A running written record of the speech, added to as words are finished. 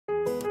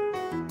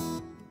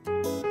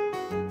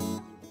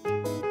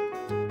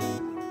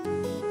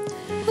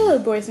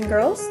Hello boys and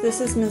girls,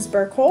 this is Ms.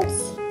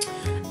 Burkholz.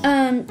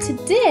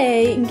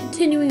 Today, in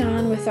continuing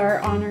on with our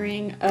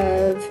honoring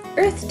of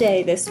Earth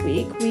Day this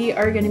week, we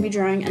are going to be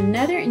drawing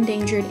another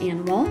endangered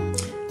animal,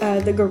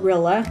 the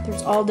gorilla.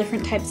 There's all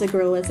different types of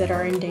gorillas that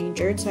are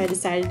endangered, so I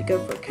decided to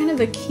go for kind of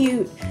a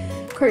cute,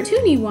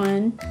 cartoony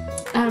one.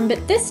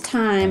 But this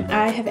time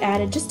I have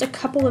added just a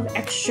couple of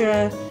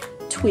extra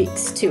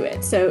tweaks to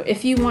it. So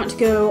if you want to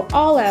go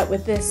all out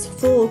with this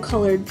full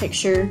colored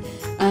picture,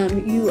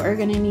 you are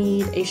going to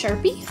need a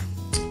Sharpie,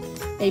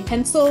 a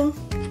pencil,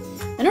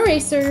 an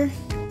eraser,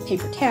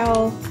 paper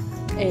towel,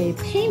 a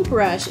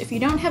paintbrush. If you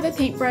don't have a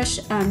paintbrush,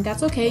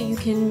 that's okay. You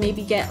can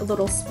maybe get a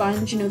little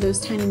sponge, you know, those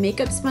tiny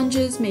makeup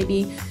sponges.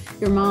 Maybe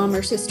your mom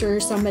or sister or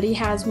somebody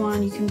has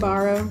one you can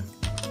borrow.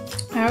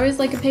 I always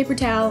like a paper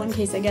towel in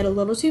case I get a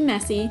little too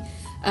messy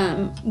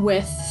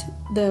with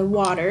the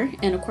water,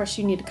 and of course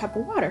you need a cup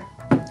of water.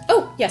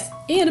 Oh yes,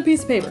 and a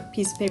piece of paper.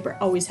 Piece of paper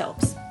always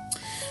helps.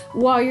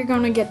 While you're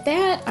going to get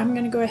that, I'm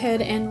going to go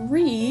ahead and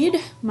read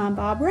my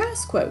Bob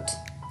Ross quote.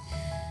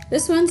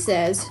 This one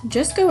says,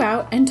 "Just go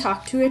out and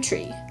talk to a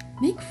tree.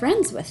 Make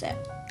friends with it."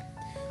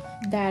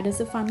 That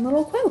is a fun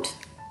little quote.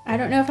 I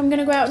don't know if I'm going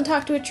to go out and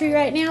talk to a tree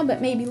right now, but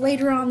maybe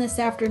later on this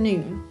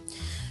afternoon.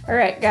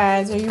 Alright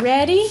guys, are you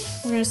ready?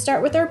 We're going to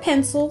start with our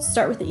pencils.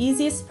 Start with the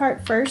easiest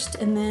part first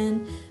and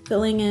then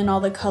filling in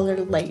all the color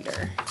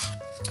later.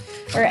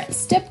 Alright,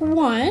 step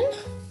one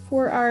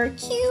for our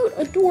cute,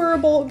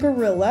 adorable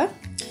gorilla.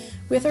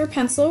 With our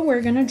pencil,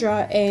 we're going to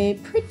draw a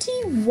pretty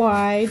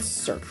wide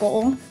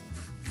circle.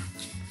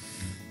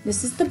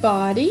 This is the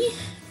body.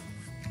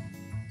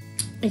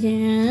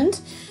 And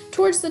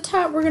towards the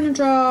top, we're going to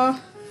draw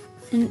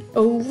an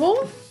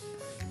oval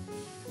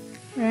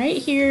right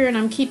here, and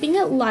I'm keeping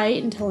it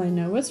light until I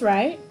know it's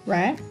right.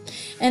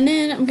 And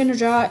then I'm going to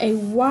draw a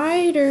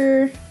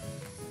wider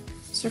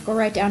circle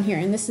right down here,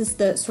 and this is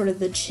the sort of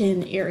the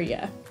chin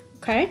area,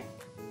 okay?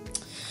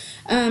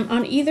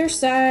 On either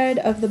side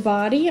of the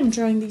body, I'm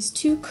drawing these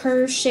two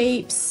curved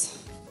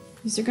shapes.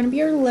 These are going to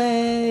be our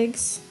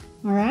legs,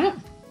 all right?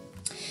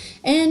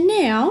 And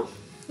now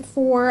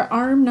for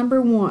arm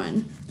number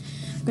one.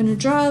 I'm going to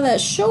draw that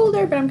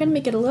shoulder, but I'm going to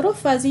make it a little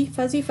fuzzy,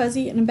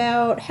 and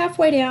about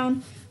halfway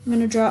down, I'm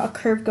going to draw a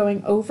curve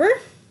going over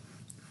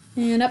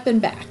and up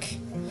and back.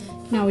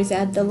 You can always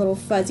add the little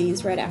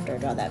fuzzies right after I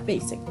draw that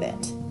basic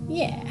bit.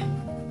 Yeah,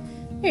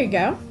 there you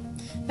go.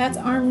 That's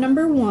arm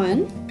number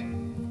one.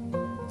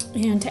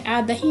 And to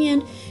add the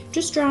hand,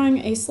 just drawing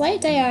a slight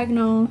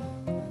diagonal,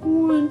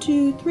 1,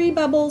 2, 3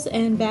 bubbles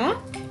and back.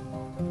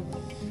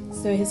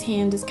 So his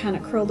hand is kind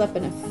of curled up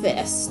in a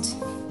fist.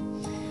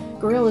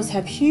 Gorillas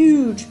have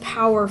huge,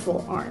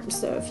 powerful arms,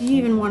 so if you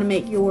even want to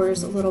make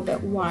yours a little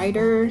bit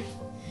wider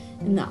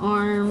in the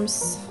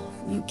arms,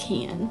 you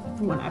can,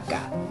 from what I've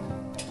got.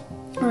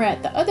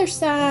 Alright, the other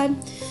side,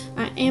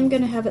 I am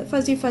going to have it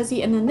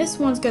fuzzy, and then this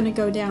one's going to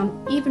go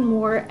down even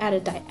more at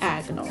a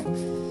diagonal.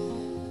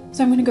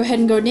 So I'm going to go ahead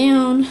and go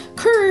down,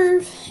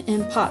 curve,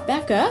 and pop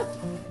back up,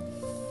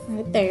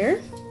 right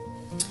there.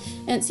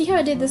 And see how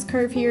I did this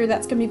curve here?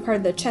 That's going to be part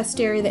of the chest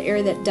area, the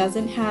area that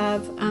doesn't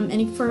have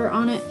any fur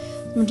on it.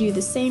 I'm going to do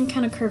the same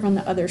kind of curve on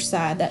the other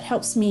side. That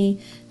helps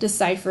me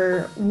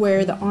decipher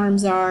where the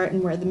arms are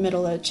and where the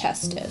middle of the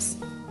chest is.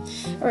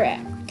 Alright,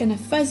 I'm going to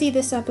fuzzy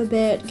this up a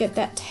bit, get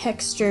that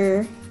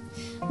texture.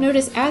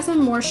 Notice as I'm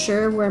more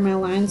sure where my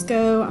lines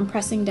go, I'm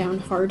pressing down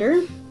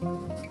harder.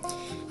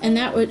 And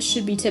that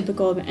should be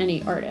typical of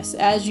any artist.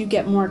 As you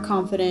get more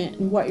confident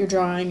in what you're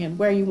drawing and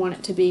where you want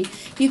it to be,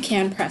 you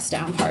can press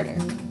down harder.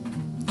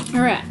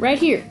 Alright, right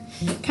here,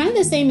 kind of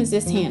the same as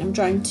this hand. I'm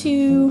drawing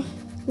 2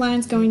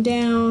 lines going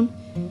down,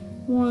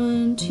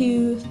 1,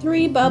 2,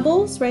 3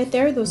 bubbles right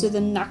there. Those are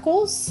the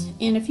knuckles.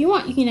 And if you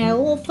want, you can add a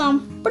little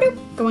thumb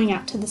going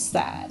out to the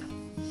side.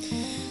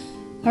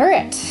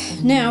 Alright,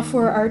 now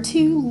for our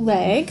 2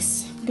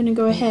 legs, I'm going to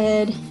go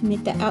ahead and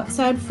make the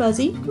outside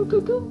fuzzy.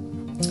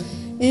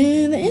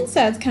 And the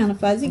inside's kind of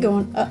fuzzy,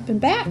 going up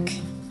and back.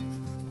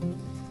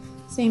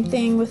 Same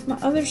thing with my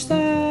other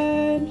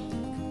side.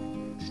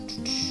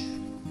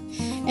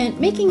 And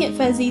making it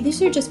fuzzy,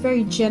 these are just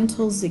very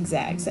gentle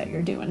zigzags that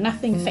you're doing,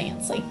 nothing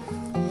fancy.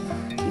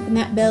 Keeping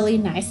that belly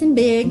nice and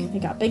big. They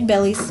got big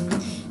bellies.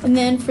 And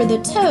then for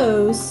the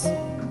toes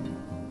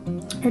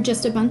are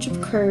just a bunch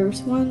of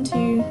curves. 1,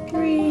 2,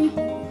 3,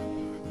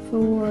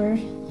 4,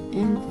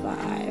 and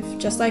 5.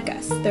 Just like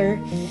us. Their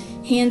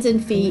hands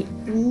and feet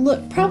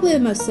look probably the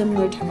most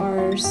similar to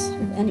ours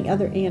of any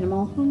other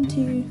animal. 1,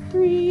 2,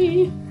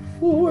 3,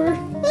 4,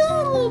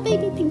 oh, little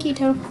baby pinky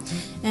toe,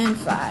 and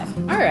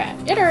 5.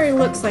 Alright, it already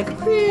looks like a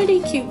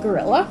pretty cute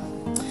gorilla.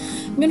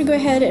 I'm going to go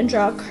ahead and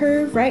draw a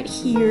curve right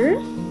here.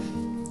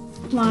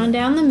 Line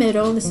down the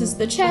middle. This is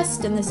the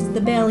chest and this is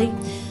the belly.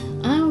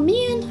 Oh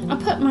man, I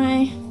put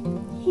my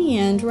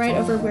hand right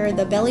over where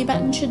the belly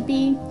button should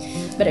be.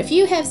 But if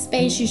you have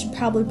space, you should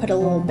probably put a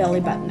little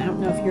belly button. I don't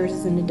know if yours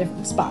is in a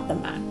different spot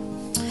than mine.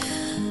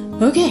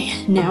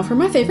 Okay, now for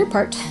my favorite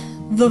part,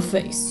 the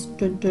face.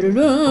 Dun, dun, dun,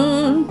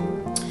 dun.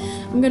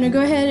 I'm gonna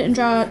go ahead and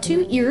draw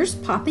 2 ears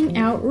popping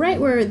out right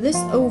where this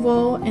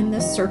oval and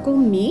this circle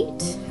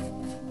meet.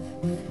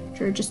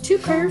 Draw just 2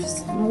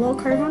 curves and a little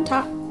curve on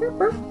top.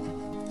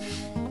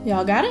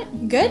 Y'all got it?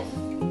 You good?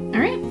 All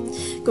right.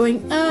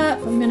 Going up,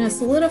 I'm gonna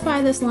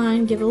solidify this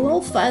line, give it a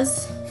little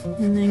fuzz,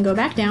 and then go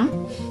back down.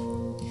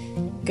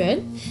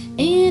 Good.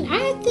 And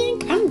I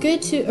think I'm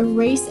good to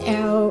erase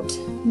out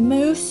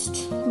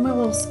most of my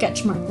little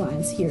sketch mark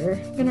lines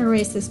here. I'm gonna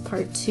erase this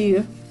part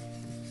too.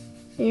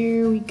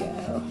 There we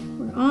go.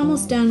 We're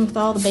almost done with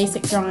all the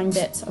basic drawing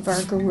bits of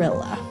our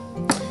gorilla.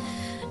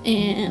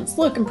 And it's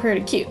looking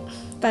pretty cute,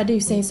 if I do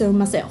say so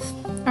myself.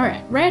 All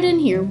right, right in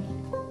here,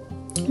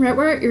 right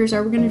where our ears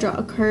are, we're gonna draw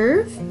a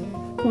curve,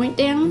 point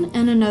down,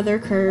 and another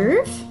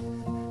curve.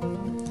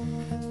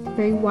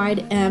 Very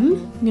wide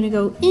M. I'm gonna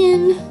go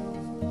in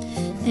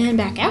and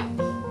back out,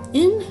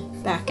 in,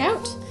 back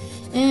out.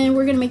 And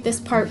we're gonna make this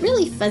part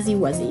really fuzzy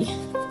wuzzy.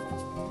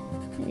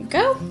 There you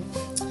go.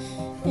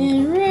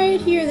 And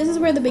right here, this is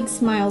where the big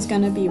smile is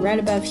gonna be, right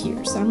above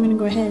here. So I'm gonna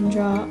go ahead and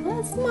draw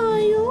a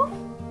smile.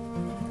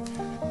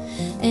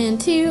 And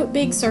 2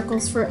 big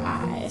circles for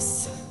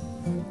eyes.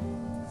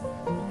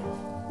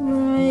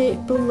 Right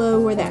below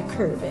where that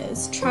curve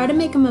is. Try to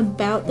make them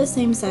about the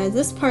same size.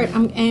 This part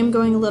I am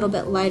going a little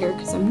bit lighter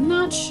because I'm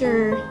not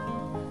sure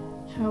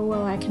how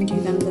well I can do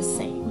them the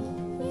same.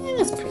 Yeah,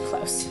 that's pretty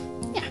close.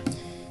 Yeah,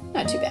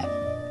 not too bad.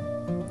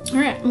 All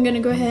right, I'm gonna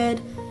go ahead,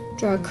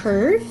 draw a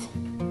curve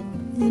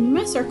in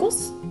my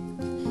circles.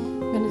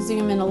 I'm gonna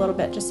zoom in a little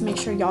bit just to make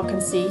sure y'all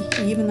can see,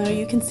 even though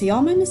you can see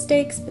all my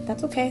mistakes, but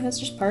that's okay. That's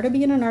just part of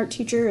being an art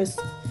teacher, is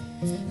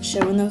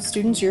showing those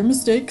students your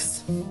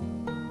mistakes.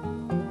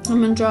 I'm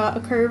gonna draw a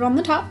curve on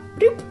the top,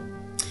 boop,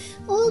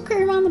 a little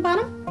curve on the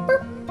bottom,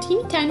 boop,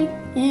 teeny tiny,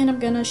 and I'm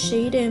gonna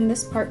shade in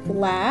this part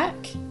black.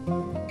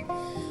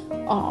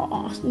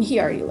 Aw, and he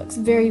already looks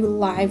very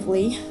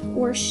lively,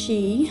 or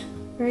she,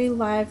 very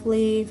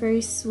lively,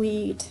 very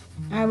sweet.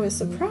 I was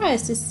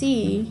surprised to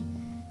see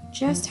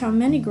just how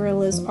many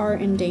gorillas are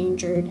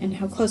endangered and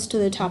how close to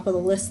the top of the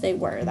list they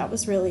were. That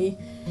was really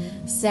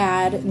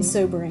sad and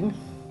sobering.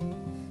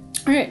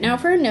 All right, now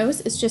for a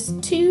nose, it's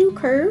just 2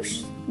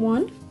 curves,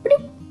 1,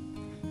 boop,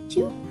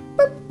 2,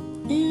 boop,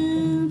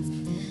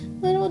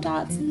 and little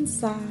dots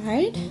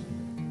inside.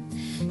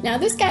 Now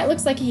this guy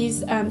looks like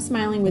he's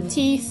smiling with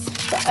teeth.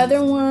 The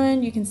other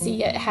one, you can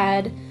see it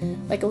had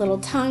like a little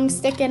tongue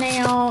sticking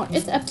out.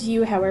 It's up to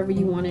you however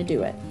you want to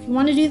do it. If you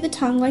want to do the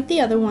tongue like the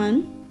other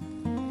one,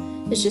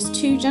 it's just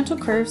 2 gentle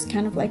curves,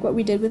 kind of like what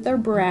we did with our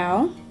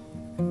brow.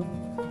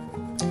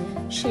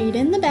 Shade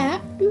in the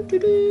back. Doo, doo,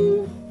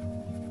 doo.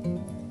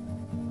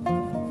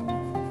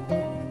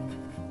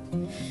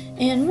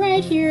 And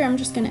right here, I'm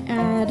just going to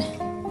add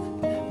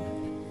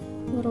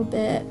a little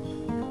bit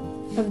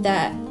of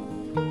that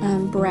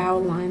brow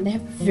line. They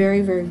have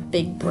very, very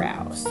big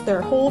brows.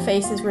 Their whole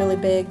face is really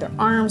big. Their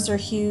arms are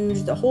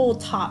huge. The whole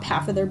top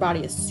half of their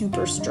body is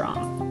super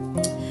strong.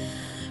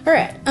 All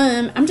right,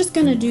 I'm just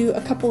gonna do a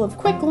couple of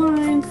quick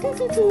lines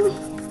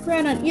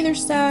right on either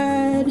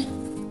side.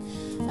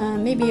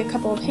 Maybe a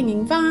couple of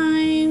hanging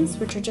vines,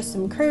 which are just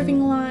some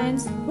curving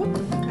lines. Whoop,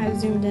 I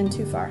zoomed in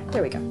too far.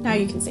 There we go. Now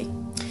you can see.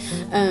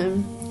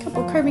 A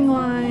couple curving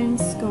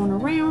lines going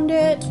around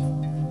it.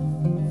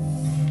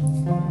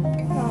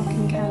 Y'all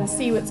can kind of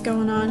see what's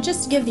going on,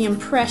 just to give the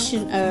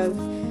impression of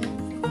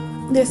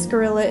this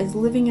gorilla is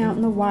living out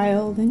in the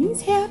wild and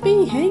he's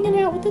happy hanging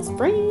out with his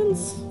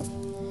friends.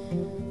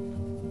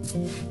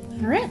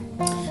 All right,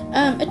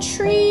 a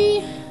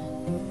tree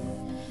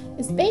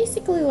is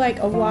basically like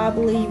a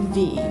wobbly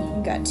V.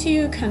 You've got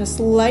 2 kind of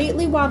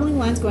slightly wobbling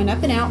lines going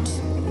up and out.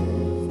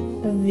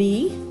 A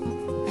V.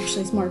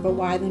 Actually, it's more of a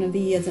Y than a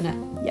V, isn't it?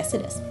 Yes,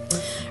 it is.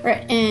 All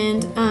right,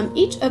 and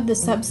each of the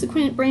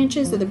subsequent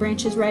branches, or the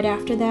branches right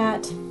after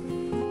that,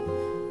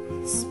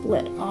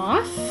 split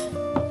off.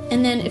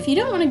 And then if you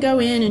don't want to go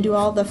in and do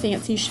all the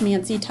fancy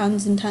schmancy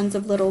tons and tons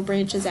of little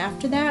branches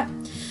after that,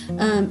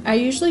 I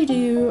usually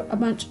do a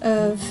bunch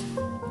of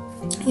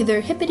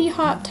either hippity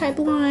hop type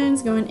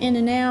lines going in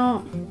and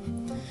out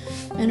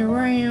and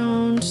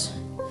around,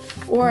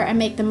 or I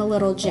make them a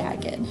little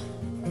jagged.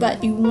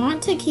 But you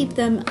want to keep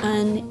them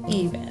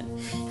uneven.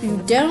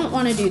 You don't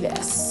want to do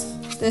this.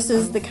 This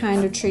is the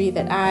kind of tree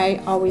that I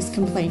always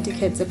complain to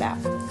kids about.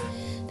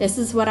 This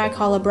is what I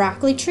call a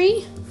broccoli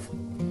tree.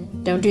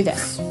 Don't do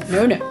this.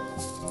 No, no.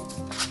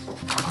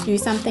 Do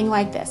something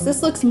like this.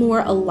 This looks more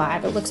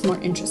alive. It looks more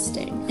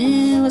interesting.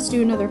 And let's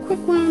do another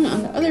quick one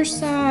on the other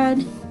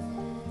side,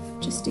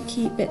 just to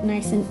keep it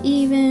nice and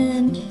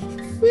even.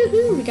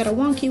 Woohoo! We got a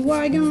wonky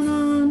Y going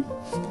on.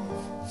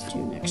 Let's do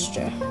an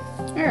extra.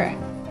 All right.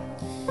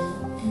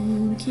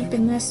 And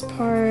keeping this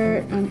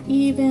part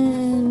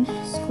uneven,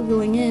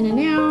 squiggling in and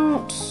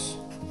out,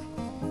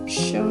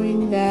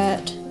 showing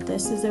that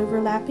this is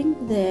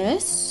overlapping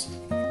this.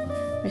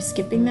 By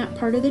skipping that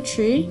part of the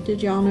tree.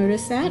 Did y'all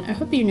notice that? I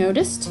hope you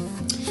noticed.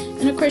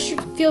 And of course, you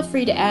feel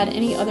free to add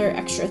any other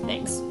extra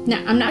things.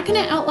 Now, I'm not going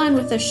to outline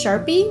with a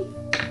Sharpie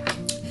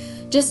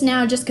just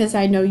now, just because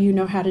I know you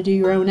know how to do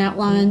your own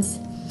outlines.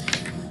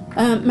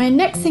 My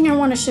next thing I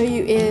want to show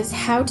you is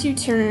how to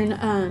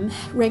turn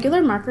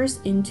regular markers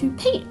into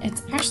paint.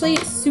 It's actually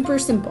super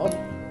simple.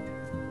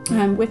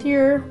 With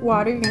your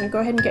water, you're going to go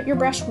ahead and get your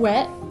brush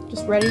wet,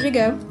 just ready to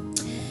go.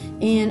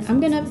 And I'm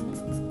going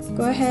to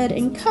go ahead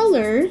and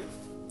color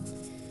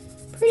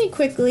pretty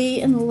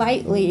quickly and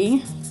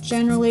lightly,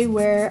 generally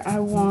where I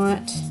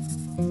want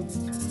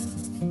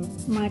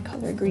my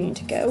color green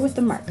to go with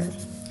the marker.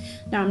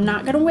 Now I'm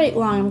not going to wait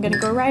long. I'm going to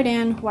go right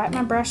in, wipe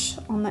my brush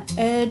on the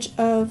edge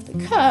of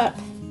the cup,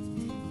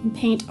 and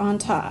paint on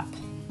top.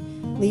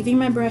 Leaving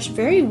my brush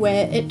very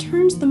wet, it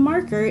turns the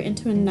marker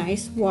into a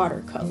nice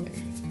watercolor.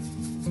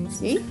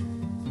 See?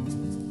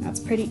 That's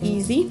pretty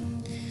easy.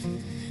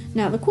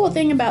 Now the cool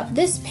thing about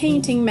this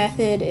painting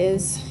method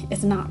is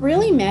it's not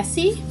really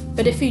messy,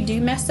 but if you do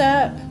mess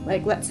up,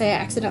 like let's say I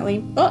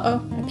accidentally,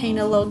 I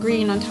painted a little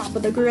green on top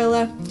of the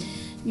gorilla,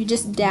 you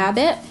just dab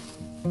it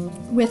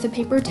with a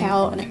paper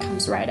towel and it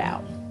comes right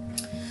out.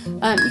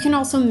 You can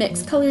also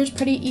mix colors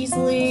pretty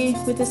easily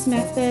with this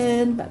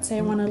method. Let's say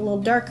I want it a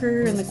little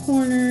darker in the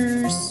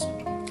corners,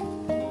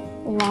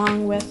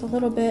 along with a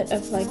little bit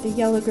of like the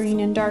yellow green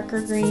and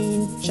darker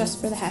green,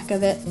 just for the heck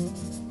of it.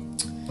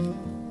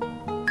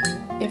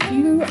 If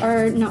you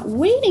are not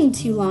waiting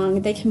too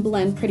long, they can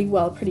blend pretty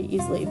well, pretty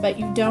easily, but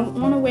you don't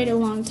want to wait a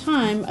long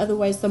time,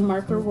 otherwise the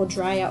marker will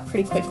dry out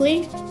pretty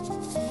quickly.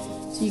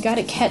 So you got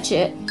to catch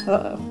it.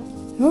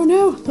 Oh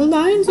no, the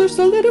lines are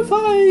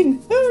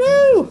solidifying.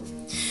 Oh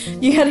no!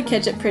 You got to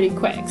catch it pretty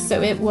quick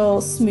so it will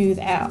smooth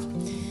out.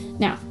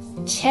 Now,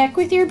 check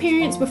with your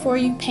parents before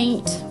you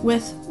paint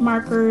with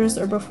markers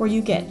or before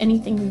you get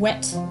anything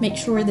wet. Make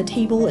sure the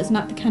table is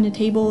not the kind of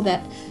table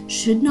that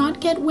should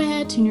not get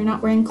wet and you're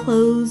not wearing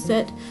clothes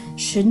that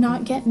should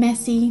not get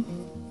messy.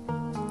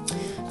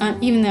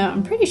 Even though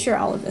I'm pretty sure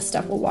all of this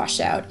stuff will wash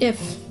out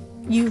if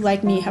you,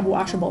 like me, have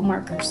washable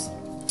markers.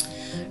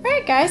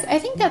 Alright guys, I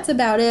think that's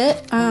about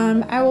it.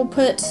 I will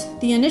put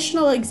the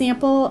initial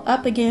example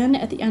up again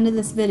at the end of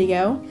this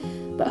video.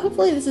 But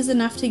hopefully this is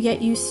enough to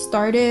get you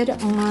started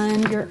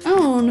on your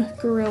own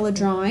gorilla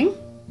drawing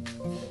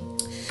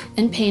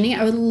and painting.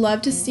 I would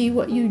love to see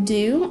what you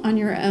do on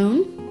your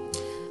own.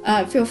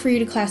 Feel free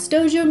to Class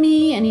Dojo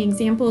me any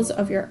examples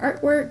of your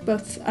artwork,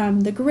 both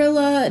the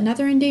gorilla,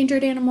 another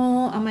endangered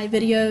animal on my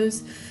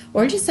videos,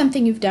 or just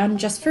something you've done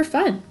just for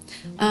fun.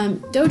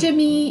 Dojo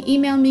me,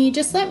 email me,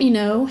 just let me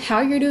know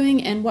how you're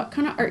doing and what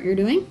kind of art you're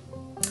doing.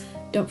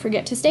 Don't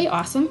forget to stay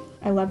awesome.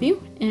 I love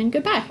you, and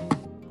goodbye.